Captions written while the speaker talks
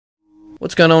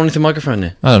What's going on with the microphone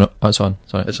there? I don't know. Oh, it's on.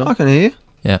 Sorry. It's on? I can hear you.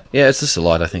 Yeah. Yeah, it's just a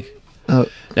light, I think. Oh.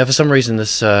 Now, for some reason,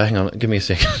 this... hang on, give me a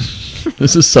second.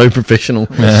 This is so professional.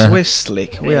 Yeah. We're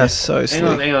slick. We are so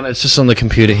slick. Hang on. It's just on the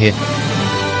computer here.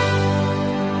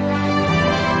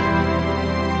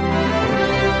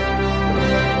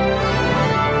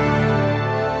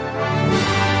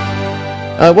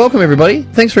 Welcome, everybody.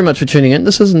 Thanks very much for tuning in.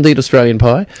 This is indeed Australian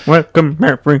Pie. Welcome,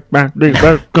 everybody.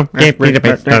 Welcome,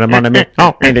 everybody.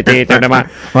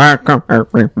 Welcome,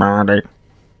 everybody.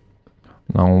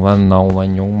 No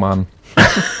then, young man.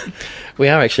 We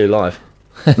are actually live.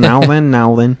 Now then.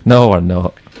 No, we're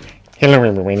not. Hello,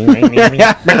 everybody.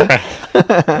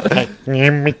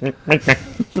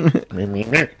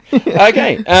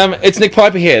 Okay, it's Nick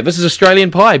Piper here. This is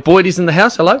Australian Pie. Boyd is in the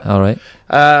house. Hello. All right.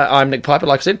 I'm Nick Piper,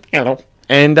 like I said. Hello.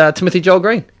 And Timothy Joel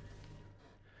Green.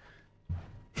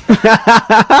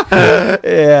 Yeah,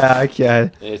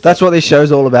 okay. That's what this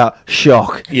show's all about.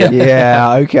 Shock.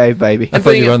 Yeah, okay, baby. I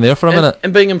thought you were on there for a minute.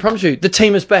 And being impromptu. The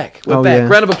team is back. We're back. Yeah.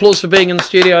 Round of applause for being in the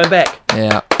studio and back.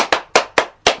 Yeah.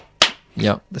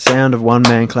 Yep. The sound of one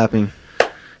man clapping.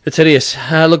 It's hideous.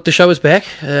 Look, the show is back.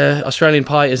 Australian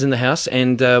Pie is in the house,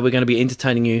 and we're going to be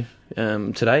entertaining you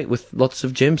today with lots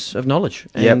of gems of knowledge.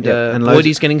 And, And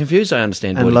Boydie's getting confused, I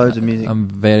understand. And Boydie. loads of music. I'm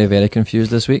very, very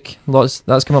confused this week. Lots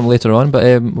that's come up later on, but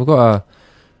we've got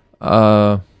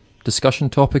a discussion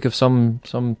topic of some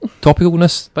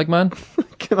topicalness, big man.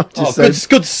 Can I just say, It's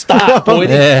good start, Boydie.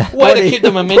 Yeah. Way to keep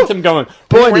the momentum going.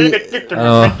 Boydie,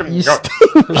 you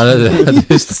I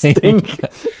do stink.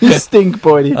 you stink,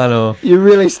 Boydie. I know. You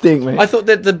really stink, mate. I thought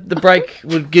that the break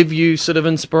would give you sort of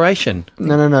inspiration.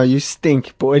 No, you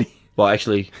stink, Boydie. Well,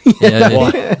 actually,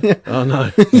 Yeah. oh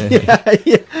no.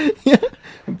 Yeah.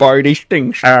 Boydie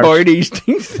stinks. Boydie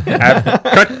stinks.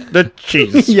 Cut the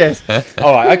cheese. Yes.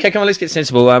 All right, okay, come on, let's get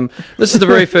sensible. This is the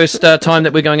very first time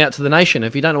that we're going out to the nation.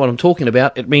 If you don't know what I'm talking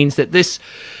about, it means that this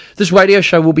radio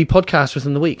show will be podcast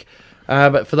within the week.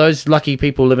 But for those lucky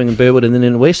people living in Burwood and then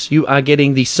in the West, you are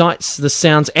getting the sights, the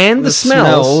sounds, and the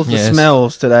smells The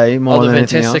smells today more of the than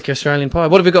anything else. fantastic Australian Pie.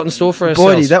 What have we got in store for Boydie,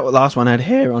 ourselves? that last one had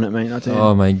hair on it, mate. I tell you.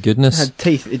 Oh my It goodness. had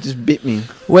teeth. It just bit me.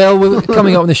 Well,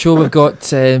 coming up on the show, we've got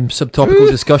subtopical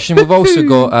discussion. We've also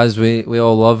got, as we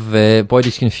all love,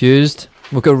 Boydie's Confused.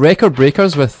 We've got record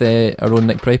breakers with our own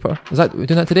Nick Piper. We're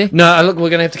doing that today? No, look, we're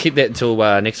going to have to keep that until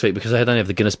next week because I don't have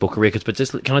the Guinness Book of Records. But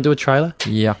just can I do a trailer?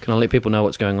 Yeah. Can I let people know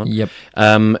what's going on? Yep.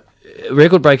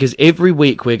 Record breakers, every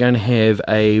week we're going to have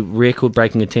a record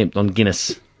breaking attempt on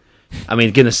Guinness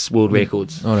World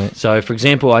Records. All right. So, for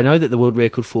example, I know that the world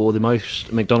record for the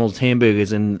most McDonald's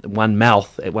hamburgers in one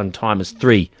mouth at one time is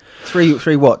 3. Three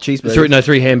what? Cheeseburgers?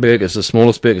 3 hamburgers, the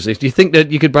smallest burgers. Do you think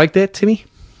that you could break that, Timmy?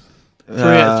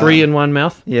 Three in one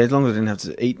mouth? Yeah, as long as I didn't have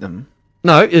to eat them.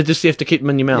 No, you just have to keep them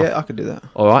in your mouth. Yeah, I could do that.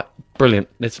 All right, brilliant.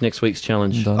 That's next week's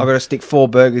challenge. Done. I've got to stick 4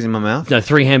 burgers in my mouth. No,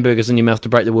 3 hamburgers in your mouth to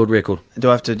break the world record. Do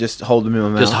I have to just hold them in my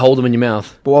mouth? Just hold them in your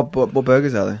mouth. But what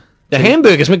burgers are there? The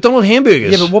hamburgers, McDonald's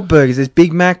hamburgers. Yeah, but what burgers? There's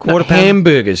Big Mac, quarter pound.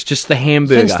 hamburgers, just the I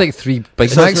hamburger. think it's like 3 Big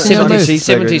So Macs. it's in your not mouth.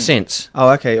 70 cents. Oh,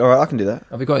 okay. All right, I can do that.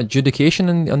 Have we got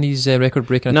adjudication on these record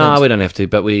breaking No, attempts? we don't have to,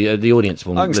 but we the audience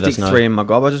will I can let stick us know. 3 in my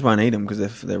gob. I just won't eat them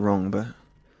because they're wrong. But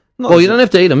Well, you don't have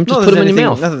to eat them, just put them in your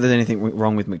mouth. Not that there's anything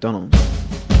wrong with McDonald's.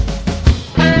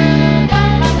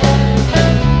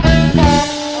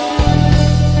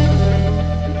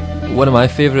 One of my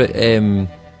favourite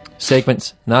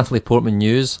segments, Natalie Portman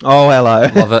News. Oh, hello.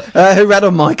 Love it. Who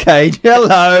rattled my cage?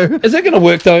 Hello. Is that going to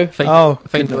work, though? Think Oh,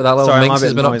 what that little sorry, minx I'm a has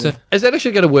bit been up noisy. to. Is that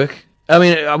actually going to work? I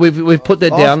mean, we've put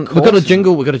that Of down. We've got a course.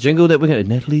 jingle. We've got a jingle that we're going to...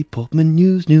 Natalie Portman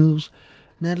News.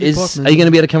 Natalie Portman. Are you going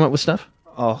to be able to come up with stuff?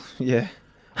 Oh, yeah.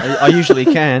 I usually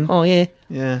can. Oh, yeah.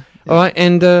 Yeah. All right,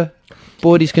 and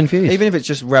Boydie's confused. Even if it's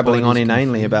just rabbling on Boydie's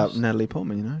inanely confused. about Natalie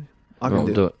Portman, you know. I can We'll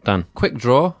do do it. it. Done. Quick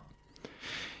draw.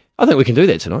 I think we can do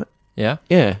that tonight. Yeah.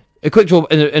 Yeah. A quick draw,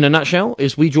 in a nutshell,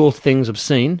 is we draw things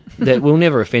obscene that will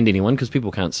never offend anyone because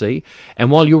people can't see.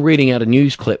 And while you're reading out a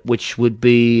news clip, which would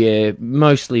be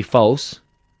mostly false,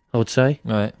 I would say,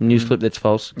 Right. a news clip that's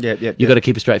false, Yeah. you've got to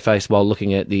keep a straight face while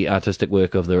looking at the artistic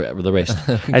work of the rest.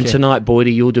 And tonight,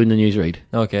 Boydie, you're doing the newsread.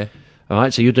 Okay. All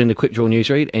right, so you're doing the quick draw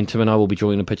newsread, and Tim and I will be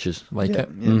drawing the pictures. Like Yeah,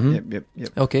 it.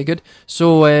 yep. Okay, good.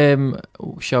 So,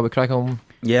 shall we crack on?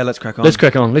 Yeah, let's crack on. Let's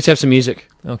crack on. Let's have some music.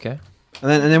 Okay. And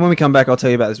then when we come back, I'll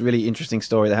tell you about this really interesting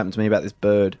story that happened to me about this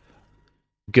bird.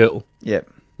 Girl, Yep.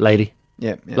 lady,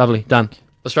 Yep. lovely, done.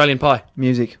 Australian Pie.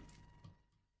 Music.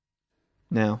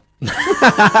 Now.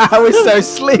 We're so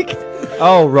slick.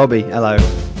 Oh, Robbie, hello.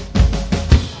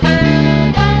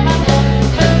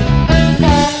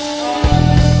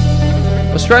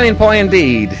 Australian Pie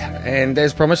indeed. And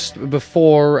as promised,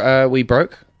 before we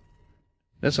broke,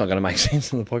 That's not going to make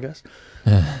sense on the podcast.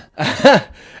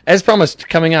 As promised,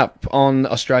 coming up on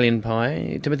Australian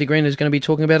Pie, Timothy Green is going to be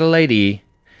talking about a lady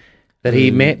that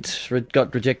he met,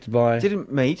 got rejected by.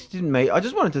 Didn't meet. I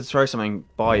just wanted to throw something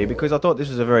by you because I thought this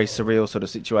was a very surreal sort of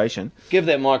situation. Give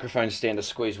that microphone stand a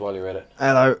squeeze while you're at it.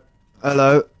 Hello.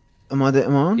 Am I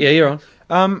on? Yeah, you're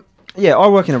on. Yeah, I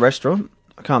work in a restaurant.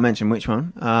 I can't mention which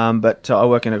one, but I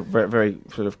work in a very, very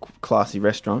sort of classy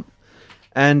restaurant.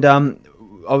 And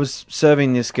I was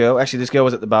serving this girl. Actually, this girl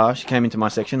was at the bar. She came into my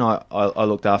section. I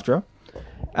looked after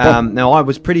her. Now, I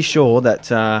was pretty sure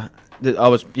that that I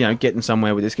was, getting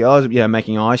somewhere with this girl. I was,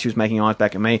 making eyes. She was making eyes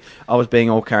back at me. I was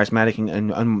being all charismatic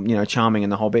and charming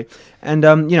and the whole bit. And,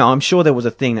 I'm sure there was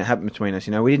a thing that happened between us.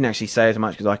 We didn't actually say as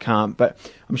much because I can't, but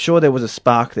I'm sure there was a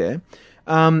spark there.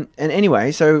 And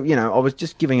anyway, so, I was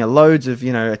just giving her loads of,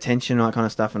 attention and that kind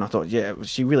of stuff. And I thought,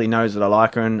 she really knows that I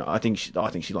like her and I think she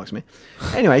likes me.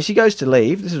 Anyway, she goes to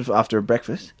leave. This is after a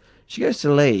breakfast. She goes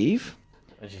to leave.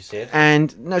 As you said.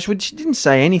 And no, she didn't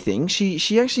say anything.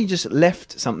 She actually just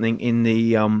left something in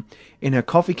the in her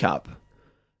coffee cup,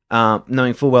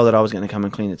 knowing full well that I was going to come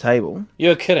and clean the table.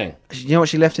 You're kidding. You know what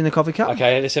she left in the coffee cup?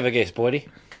 Okay, let's have a guess, Boydie.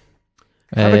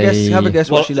 Have a guess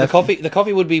what she left. The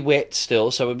coffee would be wet still,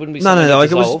 so it wouldn't be. No.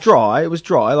 Like it was dry. It was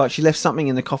dry. Like she left something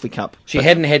in the coffee cup. She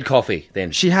hadn't had coffee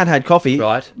then. She had coffee,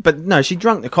 right? But no, she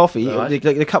drank the coffee. Right.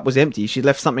 The cup was empty. She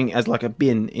left something as like a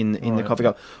bin in the coffee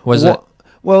cup. Was it?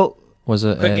 Well, was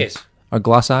it? Quick guess. A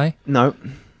glass eye? No.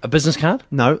 A business card?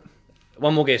 No.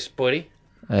 One more guess, Boydie.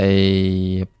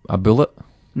 A bullet?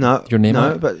 No. Your name?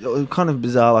 No, but kind of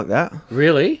bizarre like that.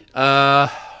 Really?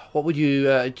 What would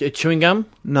you? Chewing gum?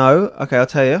 No. Okay, I'll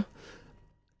tell you.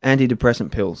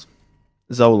 Antidepressant pills.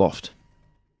 Zoloft.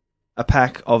 A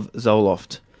pack of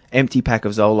Zoloft. Empty pack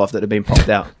of Zoloft that had been popped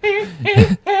out.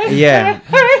 Yeah.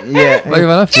 Like,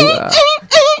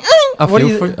 I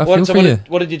feel for you.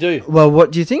 What did you do? Well,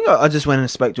 what do you think? I just went and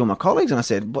spoke to all my colleagues and I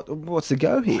said, what's the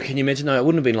go here? Can you imagine? No, it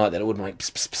wouldn't have been like that. It would have been like,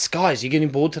 psst, psst, psst, guys, you getting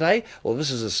bored today? Well, this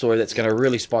is a story that's going to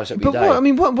really spice up your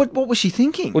day. What was she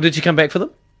thinking? Well, did you come back for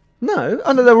them? No,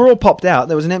 they were all popped out.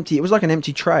 There was it was like an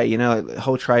empty tray, like a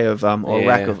whole tray of, or a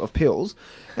rack of pills.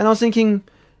 And I was thinking,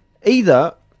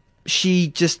 either she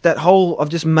just, I've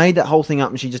just made that whole thing up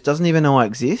and she just doesn't even know I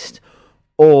exist,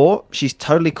 or she's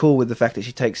totally cool with the fact that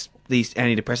she takes these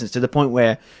antidepressants to the point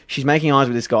where she's making eyes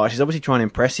with this guy. She's obviously trying to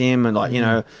impress him and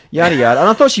yada yada. And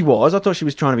I thought she was. I thought she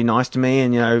was trying to be nice to me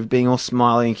and, being all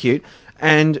smiley and cute.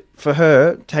 And for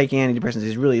her, taking antidepressants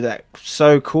is really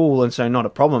so cool and so not a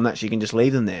problem that she can just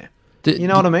leave them there. You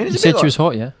know what I mean? You said she was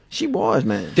hot, yeah? She was,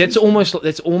 man. That's almost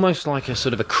like a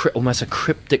sort of almost a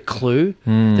cryptic clue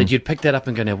that you'd pick that up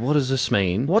and go, now what does this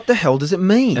mean? What the hell does it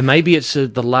mean? And maybe it's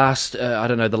the last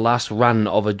run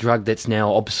of a drug that's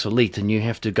now obsolete, and you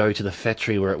have to go to the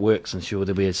factory where it works, and sure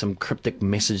there'll be some cryptic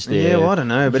message there. Yeah, well, I don't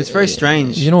know, but it's very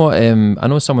strange. You know what? I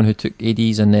know someone who took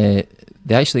ADs, and they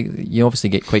actually, you obviously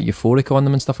get quite euphoric on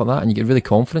them and stuff like that, and you get really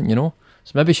confident,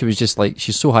 So maybe she was just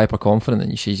she's so hyper confident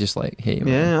that she's just like, hey.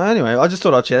 Yeah, anyway, I just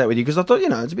thought I'd share that with you because I thought,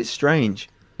 it's a bit strange.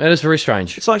 That is very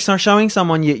strange. It's like showing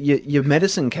someone your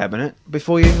medicine cabinet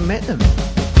before you even met them.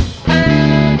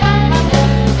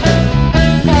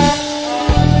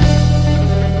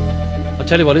 I'll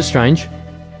tell you what is strange.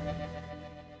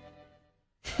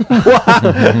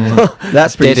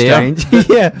 That's pretty strange.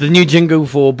 Yeah. The new jingle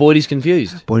for Boydie's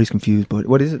Confused. Boydie's Confused.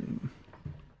 What is it?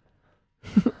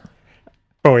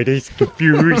 Boydie's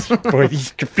confused.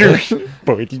 Boydie's confused.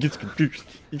 Boydie's confused.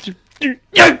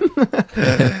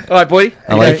 All right, Boydie.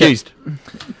 I like confused.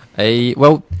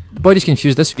 Well, Boydie's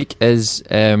Confused this week is,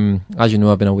 as you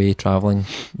know, I've been away travelling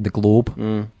the globe.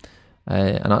 And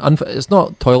it's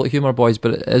not toilet humour, boys,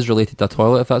 but it is related to a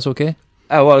toilet, if that's okay.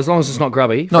 Oh, well, as long as it's not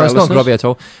grubby. No, it's not grubby at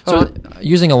all. So,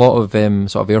 using a lot of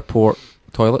sort of airport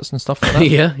toilets and stuff like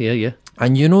that. Yeah.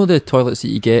 And you know the toilets that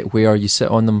you get where you sit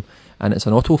on them and it's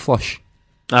an auto flush?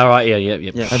 All right, yeah.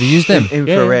 Have you used them?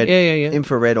 Infrared. Yeah.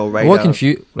 Infrared or radar.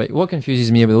 What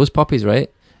confuses me about those puppies, right,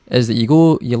 is that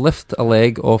you lift a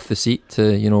leg off the seat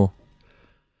to,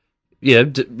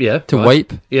 to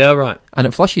wipe. Yeah, right. And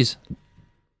it flushes.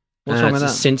 What's wrong with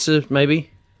it's that? a sensor,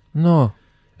 maybe? No.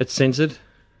 It's censored?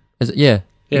 Is it? Yeah,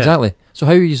 exactly. So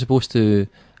how are you supposed to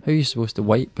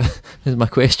wipe? Is my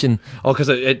question. Oh, because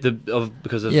of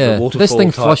the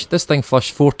waterfall. This thing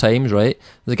flushed 4 times, right?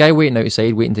 There's a guy waiting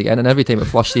outside, waiting to get in, and every time it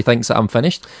flushed, he thinks that I'm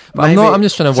finished. But Maybe. I'm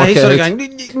just trying to work he's it sort out. of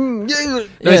going, No,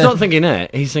 he's not thinking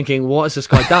that. He's thinking, what has this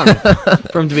guy done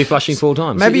for him to be flushing 4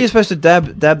 times? Maybe you're supposed to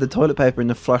dab the toilet paper in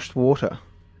the flushed water,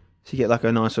 so you get like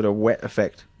a nice sort of wet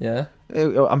effect. Yeah.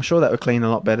 I'm sure that would clean a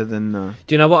lot better than.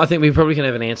 Do you know what? I think we probably can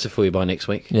have an answer for you by next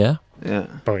week. Yeah. Yeah.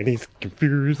 Boydie's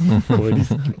confused. Boydie's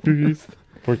confused.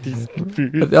 Boydie's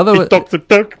confused. But the other He one- talks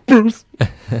about Bruce.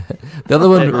 The other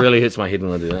one, It really hits my head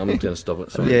when I do that. I'm going to stop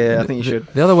it. Sorry. Yeah, I think you should.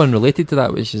 the other one related to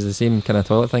that, which is the same kind of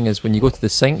toilet thing, is when you go to the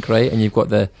sink, right, and you've got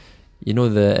the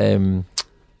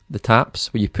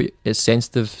taps where you put it's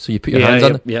sensitive, so you put your hands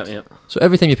on. Yeah. So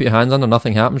every time you put your hands under,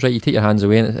 nothing happens, right? You take your hands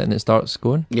away and it starts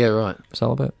going. Yeah, right. What's that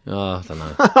all about? Oh, I don't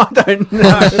know. I don't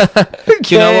know. Who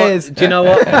Do you know cares? what? Do you know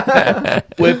what?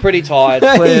 We're pretty tired.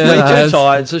 We're Yeah. too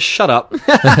tired, so shut up.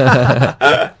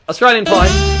 Australian Pie.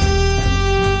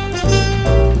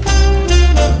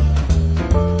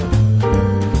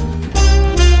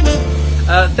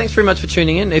 Thanks very much for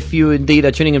tuning in. If you indeed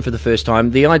are tuning in for the first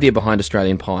time, the idea behind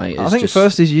Australian Pie is I think just...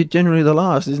 first is generally the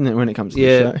last, isn't it, when it comes to the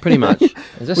Yeah, show? pretty much.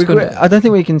 Is this We- going I don't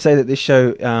think we can say that this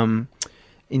show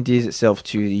endears itself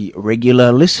to the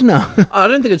regular listener. I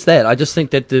don't think it's that. I just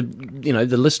think that the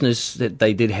listeners that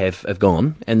they did have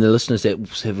gone, and the listeners that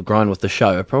have grown with the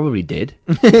show are probably dead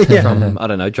from, I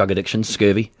don't know, drug addiction,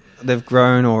 scurvy. They've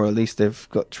grown, or at least they've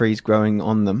got trees growing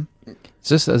on them.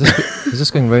 is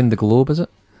this going round the globe, is it?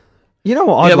 You know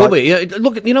what? Yeah, I'd it will like, be. Yeah,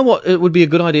 look, you know what? It would be a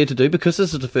good idea to do, because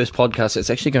this is the first podcast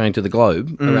that's actually going to the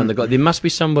globe, around the globe. There must be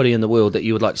somebody in the world that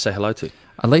you would like to say hello to.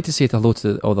 I'd like to say hello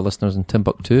to all the listeners in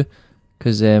Timbuktu,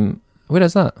 because where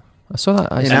is that? I saw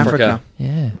that. in Africa. Africa.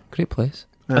 Yeah, great place.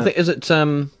 I think, is it I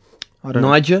don't know.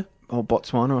 Niger? Or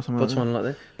Botswana or something like that. Botswana, like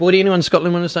that. Boy, anyone in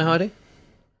Scotland want to say hi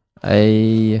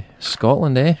to?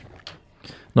 Scotland, eh?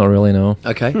 Not really, no.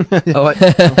 Okay. All right.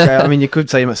 Okay, I mean, you could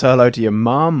say hello to your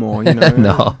mum, or, you know.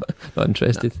 No, not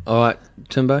interested. All right,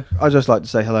 Timbo. I'd just like to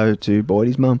say hello to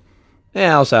Boydie's mum.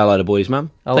 Yeah, I'll say hello to Boydie's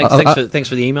mum. I'll- Thanks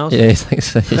for the emails. Yeah,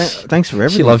 thanks. Thanks for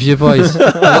everything. She loves you, boys.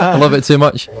 I love it too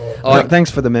much. All right.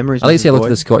 Thanks for the memories. I like to say hello to Mrs.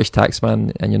 the Scottish tax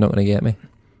man, and you're not going to get me.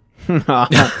 Oh,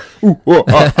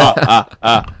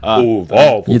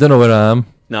 You don't know where I am.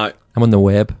 no. I'm on the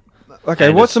web. Okay,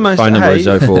 And what's his the most... phone number hey, is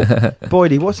 04.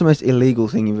 Boydie, what's the most illegal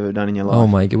thing you've ever done in your life? Oh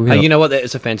my god. Hey, you know what? That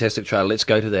is a fantastic trailer. Let's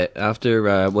go to that after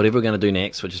whatever we're going to do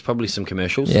next, which is probably some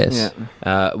commercials. Yes.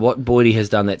 Yeah. What Boydie has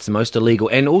done that's the most illegal,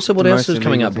 and also what The else most is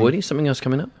coming up, illegal thing. Boydie? Something else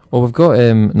coming up? Well, we've got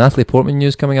Natalie Portman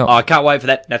news coming up. Oh, I can't wait for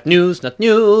that. Not news.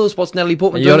 What's Natalie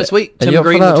Portman Are doing you this week? Are Tim you up for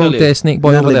Green that will old tell you. snake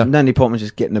boy over there? Natalie Portman's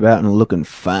just getting about and looking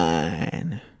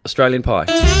fine. Australian Pie.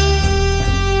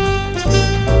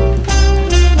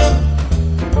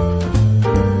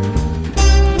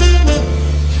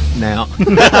 Now.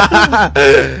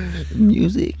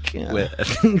 Music.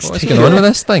 What's going on with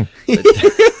this thing?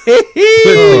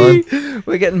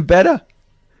 We're getting better.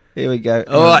 Here we go.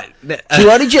 All right. To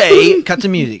RDJ, cut to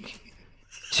music.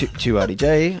 To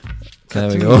RDJ, There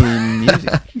we to go.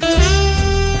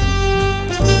 music.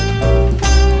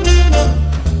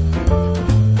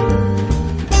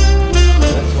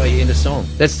 That's the way you end a song.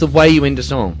 That's the way you end a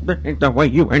song. That ain't the way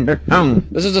you end the song.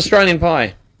 This is Australian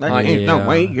Pie. That Hi. ain't the Yeah.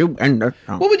 way you end the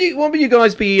song. What would you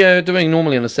guys be doing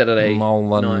normally on a Saturday night?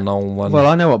 No one. Well,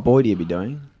 I know what Boydie would be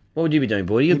doing. What would you be doing,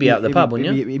 Boydie? You'd be out at the pub,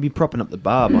 wouldn't you? He'd be propping up the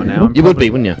bar by now. and You would be,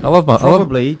 probably- wouldn't you? I love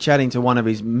Probably chatting to one of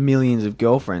his millions of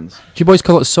girlfriends. Do you boys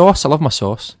call it sauce? I love my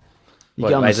sauce. You What,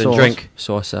 get on the as in sauce. drink?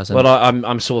 Sauce as in. Well, I'm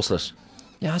sauceless.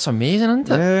 Yeah, that's amazing, isn't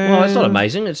it? Well, it's not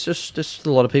amazing. It's just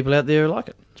a lot of people out there who like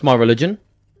it. It's my religion.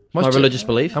 Much My do- religious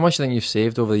belief. How much do you think you've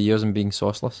saved over the years in being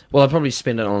sauceless? Well, I'd probably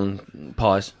spend it on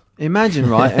pies. Imagine,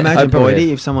 right? Imagine, I'd probably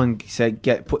Boydie, if someone said,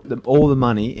 put all the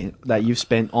money that you've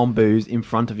spent on booze in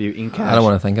front of you in cash. I don't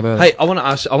want to think about it. Hey, I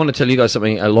want to tell you guys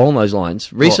something along those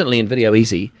lines. Recently in Video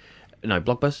Easy, no,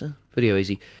 Blockbuster, Video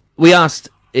Easy, we asked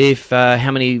if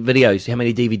how many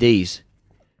DVDs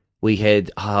we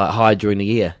had hired during the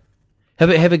year.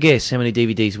 Have a guess how many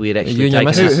DVDs we had actually You and your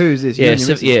taken. missus? Who's this? You Yeah, and your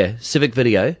missus? Civic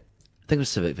Video. I think it was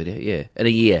Civic Video. Yeah, in a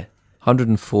year.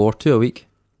 104, 2 a week.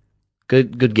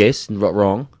 Good guess.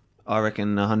 Wrong. I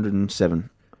reckon 107.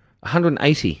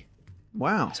 180.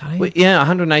 Wow. Yeah,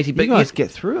 180. You But guys get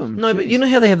through them. no, but you know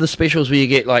how they have the specials where you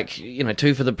get like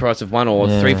 2 for the price of 1 or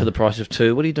Yeah. 3 for the price of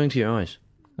 2. What are you doing to your eyes?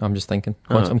 I'm just thinking.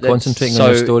 Oh, I'm that's concentrating on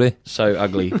your story. So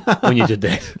ugly when you did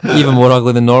that. Even more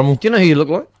ugly than normal. Do you know who you look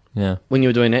like Yeah. when you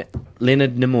were doing that?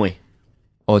 Leonard Nimoy.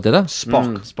 Oh, did I?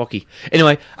 Spocky.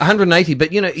 Anyway, 180.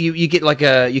 But you get like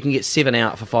you can get 7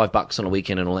 out for $5 on a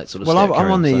weekend and all that sort of Well, stuff.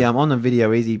 I'm on the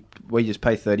Video Easy where you just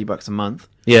pay $30 a month.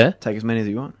 Yeah, Take as many as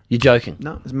you want. you're joking.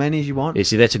 No, as many as you want. Yeah,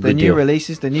 see, that's a The good new deal.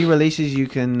 releases, you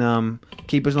can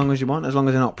keep as long as you want, as long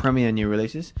as they're not premiere new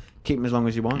releases. Keep them as long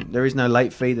as you want. There is no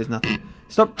late fee. There's nothing.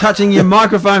 Stop touching your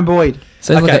microphone, Boyd.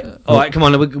 Sounds Okay, like all right, come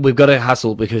on. We've got to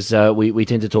hustle because we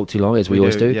tend to talk too long, as we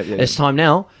always do. Yep, yep, It's time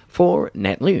now for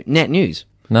Nat News.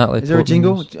 Natalie Is there a Portman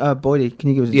jingle? news. Boydie, can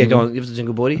you give us a Yeah, jingle? go on. Give us a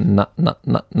jingle,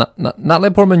 Boydie. Natalie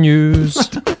Portman news.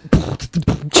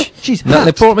 She's Natalie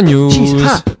hot. Portman news. She's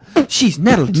hot. She's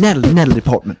Natalie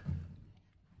Portman.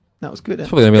 That was good. It's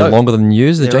probably going to be longer than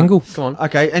news, the jingle. Come on.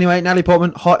 Okay, anyway, Natalie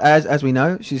Portman, hot as we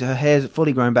know. Her hair's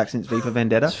fully grown back since V for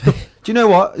Vendetta. Do you know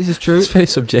what? This is true. It's very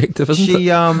subjective, isn't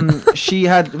it? She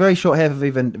had very short hair for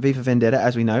V for Vendetta,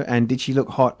 as we know. And did she look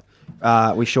hot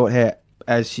with short hair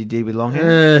as she did with long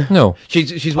hair? No.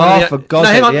 She's one of the... for God's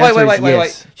No, hang on. sake, the answer is Wait.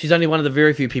 yes. She's only one of the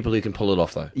very few people who can pull it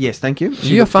off, though. Yes, thank you. Are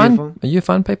you a fan? Are you a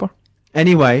fan, Piper?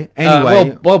 Anyway.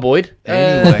 Well, Boyd.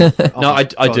 Anyway. No, I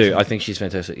God's do. sake. I think she's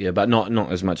fantastic. Yeah, but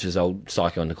not as much as old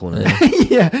Psycho in the corner.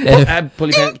 Yeah. Pull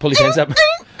your pants up.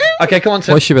 Okay, come on,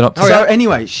 sir. What's she been up to? So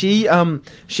anyway, she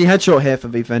had short hair for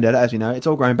V for Vendetta, as we know. It's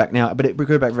all grown back now, but it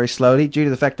grew back very slowly due to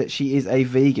the fact that she is a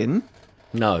vegan.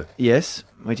 No. Yes,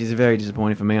 which is very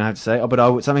disappointing for me, I have to say.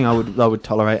 But something I would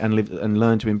tolerate and live and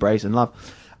learn to embrace and love.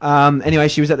 Anyway,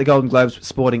 she was at the Golden Globes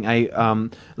sporting a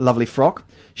lovely frock.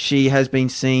 She has been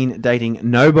seen dating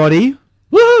nobody.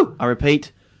 Woohoo! I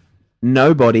repeat,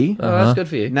 nobody. Oh, that's good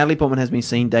for you. Natalie Portman has been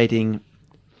seen dating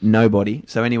nobody.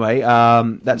 So anyway,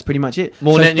 that's pretty much it.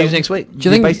 More so net news next week. Do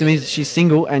you think... basically means she's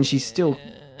single and she's still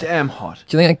damn hot.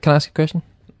 Do you think I can ask a question?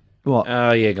 What?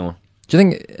 Yeah, go on. Do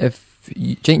you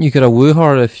think you could woo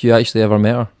her if you actually ever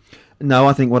met her? No,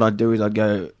 I think what I'd do is I'd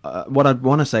go. What I'd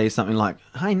want to say is something like,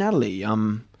 "Hey, Natalie,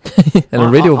 In a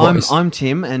radio voice. I'm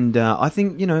Tim, and I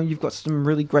think you've got some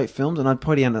really great films." And I'd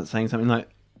probably end up saying something like,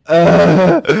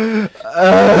 I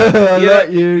like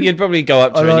you. You'd probably go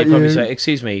up to I her and like you'd probably you. say,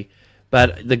 "Excuse me,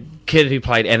 but the kid who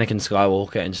played Anakin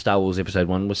Skywalker in Star Wars Episode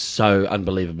 1 was so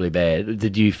unbelievably bad.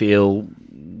 Did you feel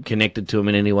connected to him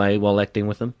in any way while acting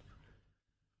with him?"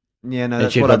 Yeah, no, And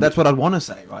that's she'd what I'd want to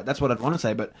say, right? That's what I'd want to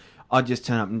say, but I'd just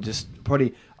turn up and I'd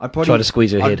probably Try to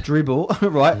squeeze her I'd head. dribble,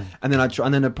 right? And then I'd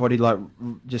probably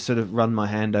just sort of run my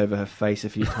hand over her face a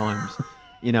few times,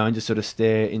 and just sort of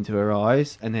stare into her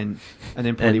eyes, and then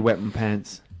probably wet my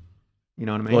pants. You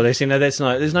know what I mean? Well,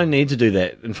 there's no need to do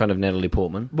that in front of Natalie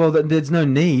Portman. Well, there's no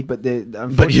need, but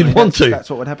you'd want to. That's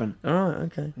what would happen. All right,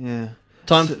 okay. Yeah.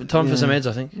 Time for some ads,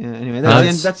 I think. Yeah. Anyway,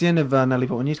 that's the end of Natalie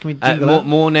Portman news. Can we jingle out?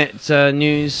 More net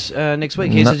news next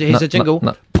week. Here's a jingle.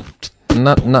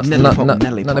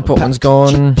 Natalie Portman's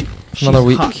gone. Another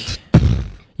week. Hot.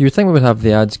 You would think we would have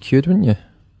the ads queued, wouldn't you?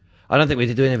 I don't think we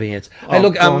did do anything yet. Hey,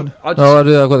 look, God. I'll just... No, I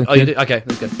do. I've got them Oh, you queued. do? Okay,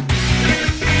 let's go.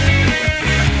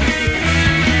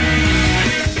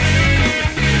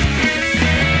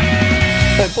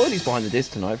 So Boydie's behind the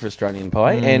desk tonight for Australian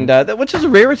Pie, and which is a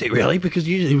rarity, really, because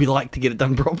usually we like to get it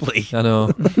done properly. I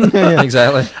know.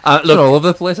 Exactly. Look, It's all over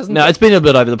the place, isn't no, it? it's been a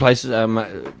bit over the place.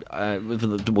 Tonight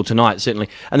certainly,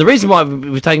 and the reason why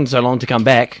we've taken so long to come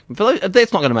back,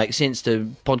 that's not going to make sense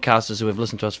to podcasters who have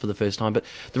listened to us for the first time. But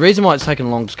the reason why it's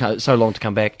taken so long to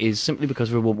come back is simply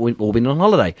because we've all been on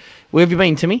holiday. Where have you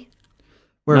been, Timmy?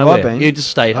 Where have I Nowhere. been? You just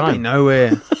stayed I've home. been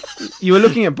nowhere. You were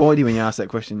looking at Boydie when you asked that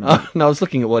question. Oh, no, I was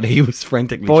looking at what he was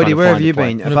frantically trying Boydie, to where find have you to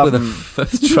play. been? I'm going to Apart play the from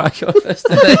 5th track of this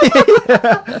today.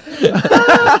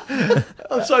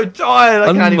 I'm so tired. I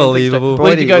can't even Unbelievable.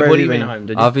 Where did you go? Where What have have you you been been? home?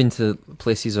 Did you? I've been to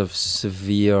places of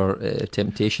severe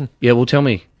temptation. Yeah, well, tell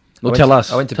me. Well, I went tell to-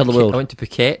 us. I went to Tell the Phuket- world. I went to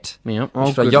Phuket. Yeah.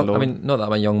 Oh, For a good young, Lord. I mean, not that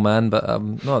I'm a young man, but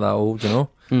I'm not that old, Mm.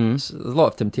 There's a lot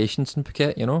of temptations in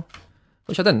Phuket,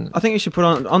 which I didn't. I think you should put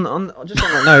on just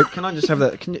on that note. Can I just have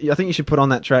that? I think you should put on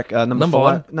that track number 5.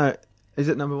 one? No, is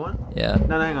it number 1? Yeah.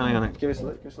 No, hang on. Give us a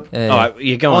look. All right,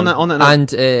 you go on. On that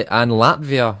note. And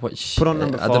Latvia, which Put on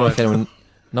number I don't know if 5. anyone.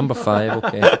 Number 5,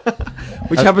 okay.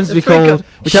 which happens to be three called.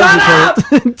 Which happens to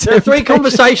be called. There are 3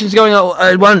 conversations going on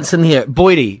at once in here.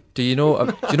 Boydie. Do you know where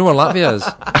Latvia is?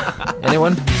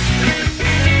 Anyone?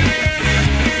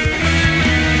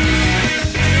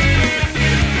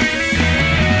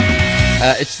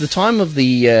 It's the time of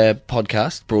the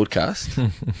broadcast,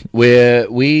 where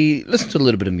we listen to a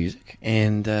little bit of music,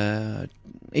 and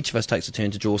each of us takes a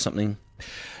turn to draw something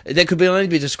that could only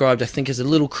be described, I think, as a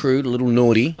little crude, a little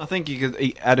naughty. I think you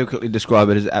could adequately describe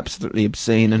it as absolutely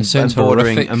obscene and It sounds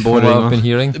bordering horrific and from bordering. what I've been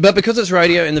hearing. But because it's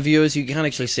radio and the viewers, you can't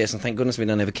actually see us, and thank goodness we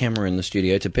don't have a camera in the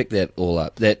studio to pick that all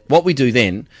up. That what we do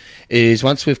then is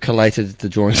once we've collated the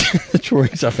drawings, the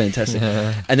drawings are fantastic,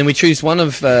 and then we choose one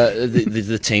of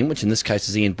the team, which in this case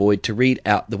is Ian Boyd, to read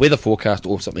out the weather forecast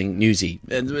or something newsy.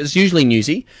 It's usually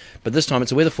newsy, but this time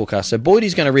it's a weather forecast. So Boyd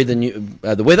is going to read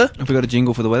the weather. Have we got a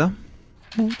jingle for the weather?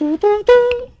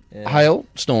 Hail,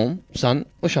 storm, sun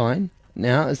or shine.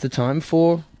 Now is the time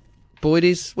for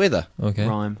Boydie's weather. Okay.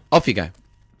 Rhyme. Off you go. Do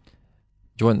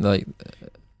you want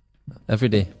every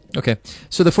day? Okay.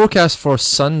 So the forecast for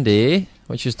Sunday,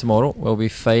 which is tomorrow, will be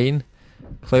fine.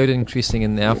 Cloud increasing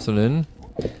in the afternoon.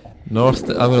 I'm going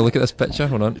to look at this picture.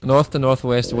 Hold on. North to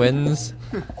northwest winds.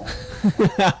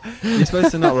 You're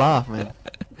supposed to not laugh, man.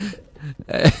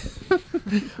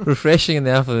 Refreshing in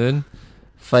the afternoon.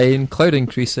 Fine. Cloud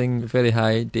increasing. Very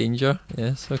high. Danger.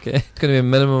 Yes, okay. It's going to be a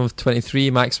minimum of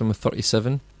 23, maximum of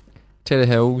 37. Terry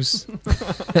Hills.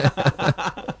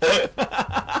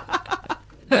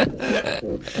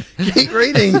 Keep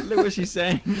reading. Look what she's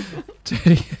saying.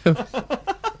 Terry Hills.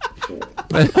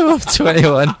 Minimum of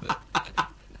 21.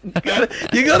 You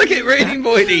gotta keep reading,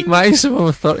 Boydie. Maximum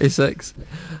of 36.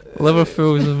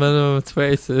 Liverpool's a minimum of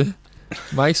 22.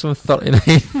 Maximum of 39.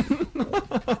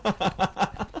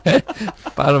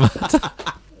 Parramatta.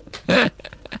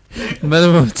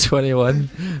 Minimum of 21.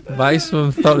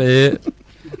 Maximum 38.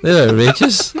 They're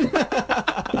outrageous.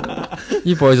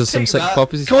 You boys are some sick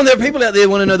puppies. Come on, there are people out there who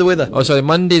want to know the weather. Oh, sorry.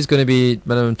 Monday's going to be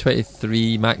minimum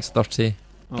 23, max 30.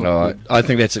 All right. I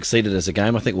think that's exceeded as a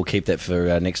game. I think we'll keep that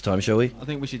for next time, shall we? I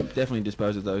think we should definitely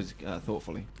dispose of those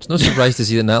thoughtfully. It's no surprise to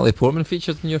see that Natalie Portman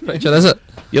featured in your picture, is it?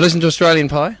 You're listening to Australian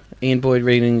Pie. Ian Boyd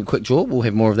reading Quick Draw. We'll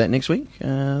have more of that next week.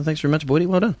 Thanks very much, Boydie.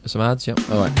 Well done. Some ads, yep.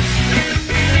 All right.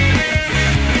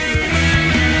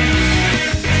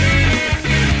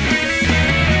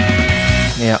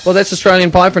 Yeah, well, that's Australian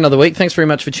Pie for another week. Thanks very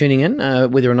much for tuning in.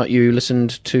 Whether or not you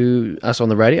listened to us on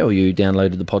the radio or you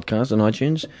downloaded the podcast on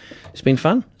iTunes, it's been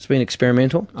fun. It's been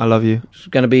experimental. I love you. It's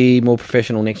going to be more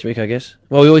professional next week, I guess.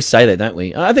 Well, we always say that, don't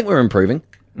we? I think we're improving.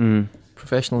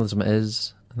 Professionalism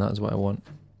is, and that is what I want.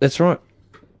 That's right.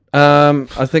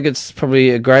 I think it's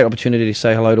probably a great opportunity to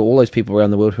say hello to all those people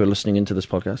around the world who are listening into this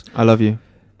podcast. I love you.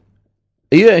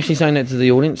 Are you actually saying that to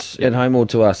the audience at home or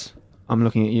to us? I'm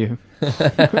looking at you.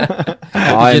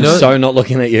 I am so not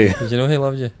looking at you. Did you know he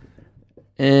loved you?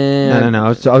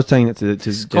 No. I was saying it to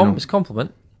It's general. a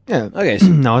compliment. Yeah. Okay.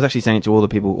 No, I was actually saying it to all the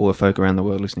people, all the folk around the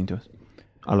world listening to us.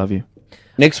 I love you.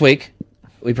 Next week,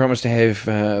 we promise to have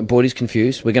Boydie's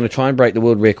Confused. We're going to try and break the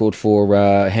world record for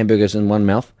hamburgers in one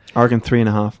mouth. I reckon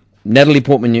 3.5. Natalie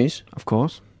Portman news. Of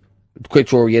course. Quick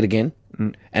Draw yet again.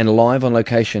 And live on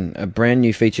location, a brand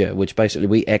new feature, which basically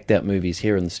we act out movies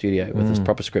here in the studio with this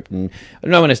proper script, and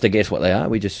no one has to guess what they are.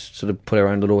 We just sort of put our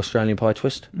own little Australian Pie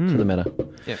twist to the matter.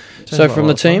 Yep. So from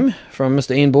the team, from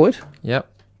Mr. Ian Boyd, Yep.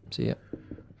 See ya.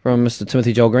 from Mr.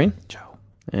 Timothy Joel Green, Joe.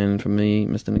 and from me,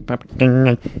 Mr. Nick Piper.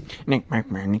 Nick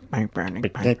Piper, Nick Piper,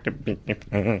 Nick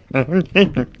Piper.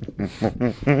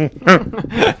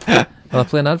 Will I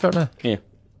play an advert now? Yeah.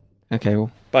 Okay,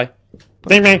 well. Bye.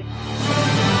 Bye.